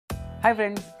Hi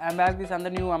friends, I'm back with another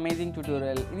new amazing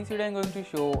tutorial. In this video I'm going to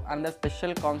show another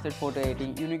special concept photo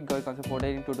editing, unique girl concept photo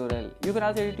editing tutorial. You can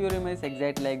also edit your image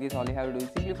exactly like this. All you have to do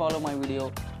is simply follow my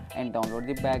video and download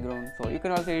the background. So you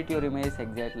can also edit your image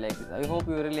exactly like this. I hope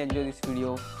you really enjoy this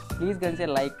video. Please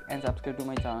consider like and subscribe to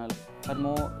my channel for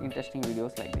more interesting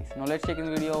videos like this. Now let's check in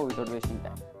the video without wasting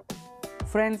time.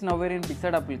 Friends, now we're in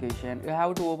Picsart application. You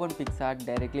have to open Picsart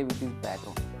directly with this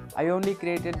background. I only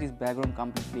created this background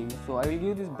completely, so I will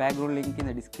give this background link in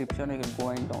the description. You can go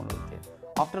and download it.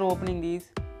 After opening this,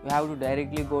 you have to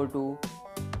directly you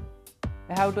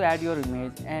have to add your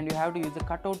image and you have to use the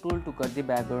cutout tool to cut the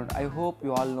background. I hope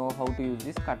you all know how to use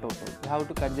this cutout tool. You have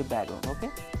to cut the background, okay?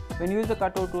 When you use the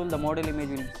cutout tool, the model image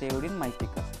will be saved in my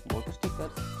stickers. Go to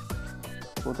stickers,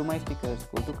 go to my stickers,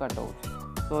 go to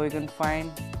cutouts. So you can find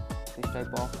this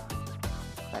type of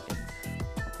cuttings,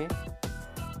 okay?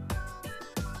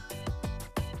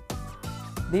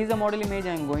 This is the model image I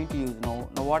am going to use now.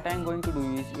 Now what I am going to do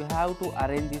is you have to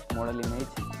arrange this model image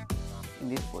in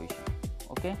this position.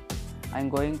 Okay, I am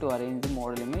going to arrange the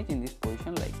model image in this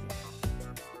position like this.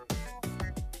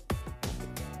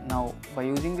 Now by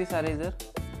using this eraser,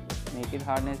 make it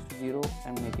hardness to 0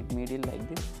 and make it medial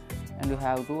like this, and you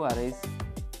have to erase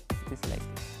this like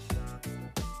this.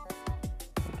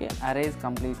 Okay, erase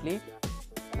completely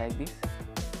like this.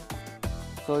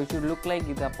 So it should look like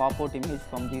it's a pop-out image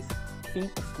from this pink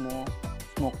smoke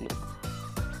look.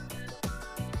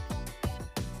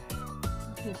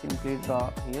 Simply draw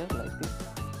here like this.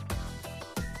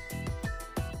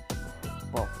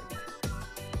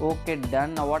 Perfect. Okay,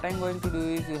 done. Now what I am going to do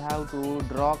is you have to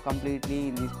draw completely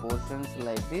in these portions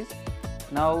like this.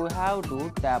 Now you have to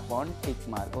tap on tick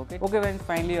mark. Okay, when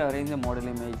finally you arrange the model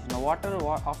image. Now after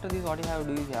this what you have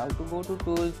to do is you have to go to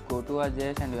tools, go to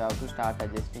adjust, and you have to start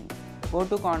adjusting. Go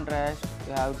to contrast,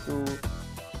 you have to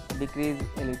decrease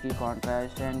a little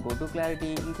contrast, and go to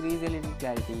clarity, increase a little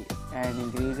clarity, and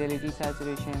increase a little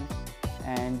saturation,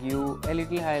 and give a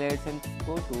little highlights, and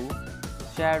go to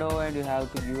shadow, and you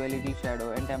have to give a little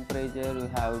shadow, and temperature you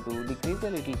have to decrease a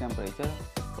little temperature.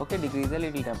 Okay, decrease a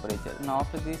little temperature. Now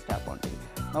after this, tap on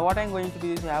it. Now what I am going to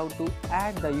do is you have to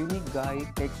add the unique guide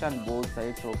text on both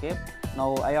sides. Okay,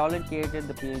 now I already created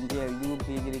the PNG. I will give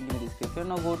PNG link in the description.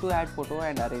 Now go to add photo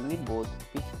and arrange it both.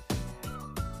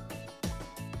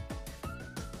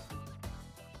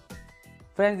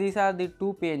 Friends, these are the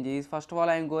two PNGs. First of all,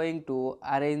 I am going to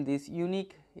arrange this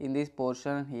unique in this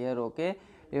portion here. Okay,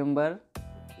 remember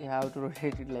you have to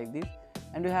rotate it like this,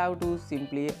 and you have to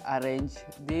simply arrange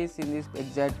this in this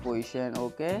exact position.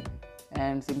 Okay,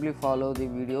 and simply follow the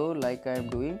video like I am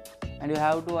doing, and you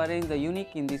have to arrange the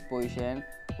unique in this position.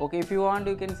 Okay, if you want,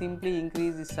 you can simply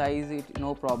increase the size, it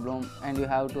no problem, and you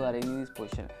have to arrange in this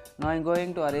position. Now I am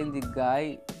going to arrange the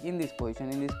guy in this position,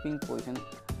 in this pink position.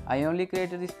 I only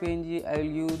created this PNG. I will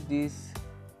use this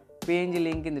PNG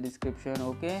link in the description.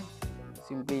 Okay,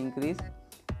 simply increase,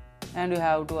 and you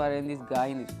have to arrange this guy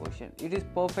in this position. It is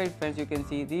perfect, friends. You can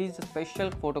see this is a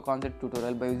special photo concept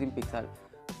tutorial by using Picsart.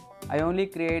 I only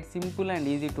create simple and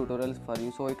easy tutorials for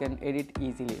you, so you can edit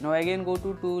easily. Now again, go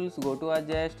to tools, go to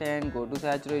adjust, and go to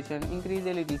saturation, increase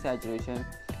a little saturation,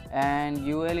 and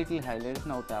give a little highlights.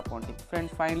 Now tap on it.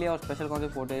 Friends, finally our special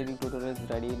concept photo editing tutorial is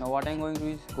ready. Now what I am going to do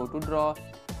is go to draw,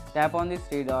 tap on these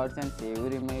 3 dots and save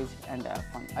your image and have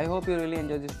fun. I hope you really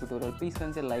enjoyed this tutorial. Please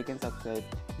consider like and subscribe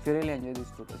if you really enjoyed this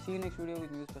tutorial. See you next video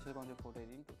with new special concept photo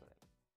editing tutorial.